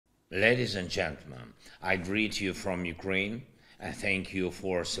Ladies and gentlemen, I greet you from Ukraine and thank you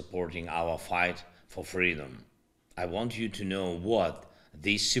for supporting our fight for freedom. I want you to know what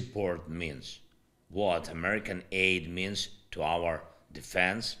this support means, what American aid means to our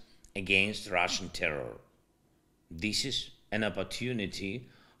defense against Russian terror. This is an opportunity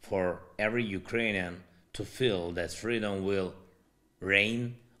for every Ukrainian to feel that freedom will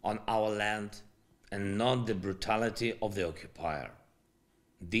reign on our land and not the brutality of the occupier.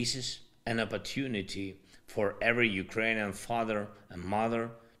 This is an opportunity for every Ukrainian father and mother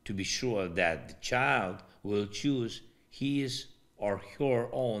to be sure that the child will choose his or her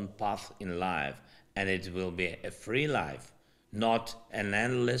own path in life, and it will be a free life, not an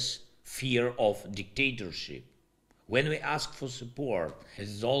endless fear of dictatorship. When we ask for support, it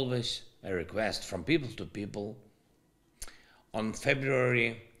is always a request from people to people. On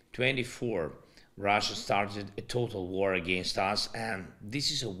February 24, Russia started a total war against us, and this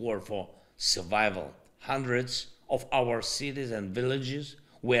is a war for survival. Hundreds of our cities and villages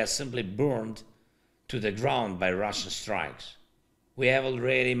were simply burned to the ground by Russian strikes. We have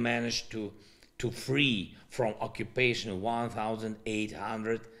already managed to free from occupation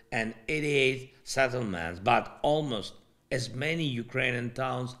 1,888 settlements, but almost as many Ukrainian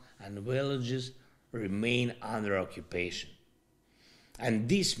towns and villages remain under occupation. And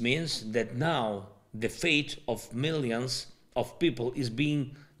this means that now the fate of millions of people is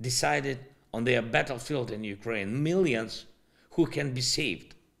being decided on their battlefield in Ukraine, millions who can be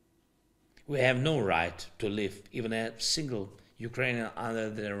saved. We have no right to live even a single Ukrainian under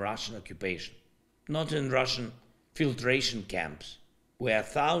the Russian occupation, not in Russian filtration camps, where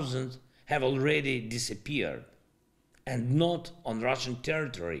thousands have already disappeared, and not on Russian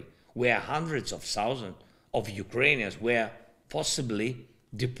territory, where hundreds of thousands of Ukrainians were possibly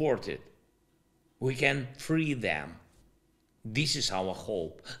deported. We can free them. This is our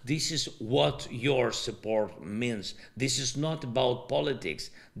hope. This is what your support means. This is not about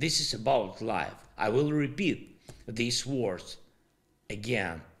politics. This is about life. I will repeat these words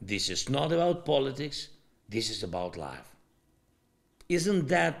again. This is not about politics. This is about life. Isn't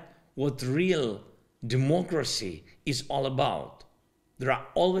that what real democracy is all about? There are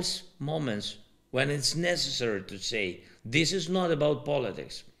always moments when it's necessary to say, this is not about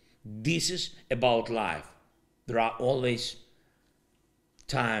politics, this is about life. There are always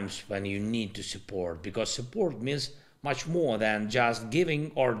times when you need to support, because support means much more than just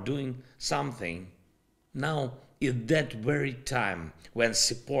giving or doing something. Now is that very time when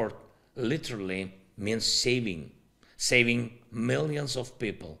support literally means saving millions of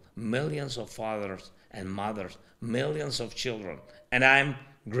people, millions of fathers and mothers, millions of children. And I'm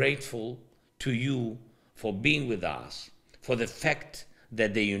grateful to you for being with us, for the fact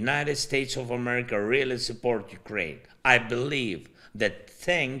that the United States of America really support Ukraine. I believe that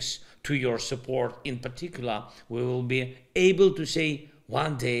thanks to your support in particular, we will be able to say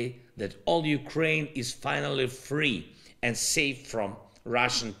one day that all Ukraine is finally free and safe from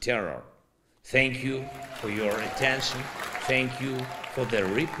Russian terror. Thank you for your attention. Thank you for the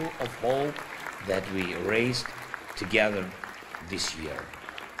ripple of hope that we raised together this year.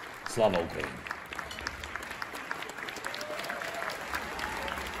 Slava Ukraini!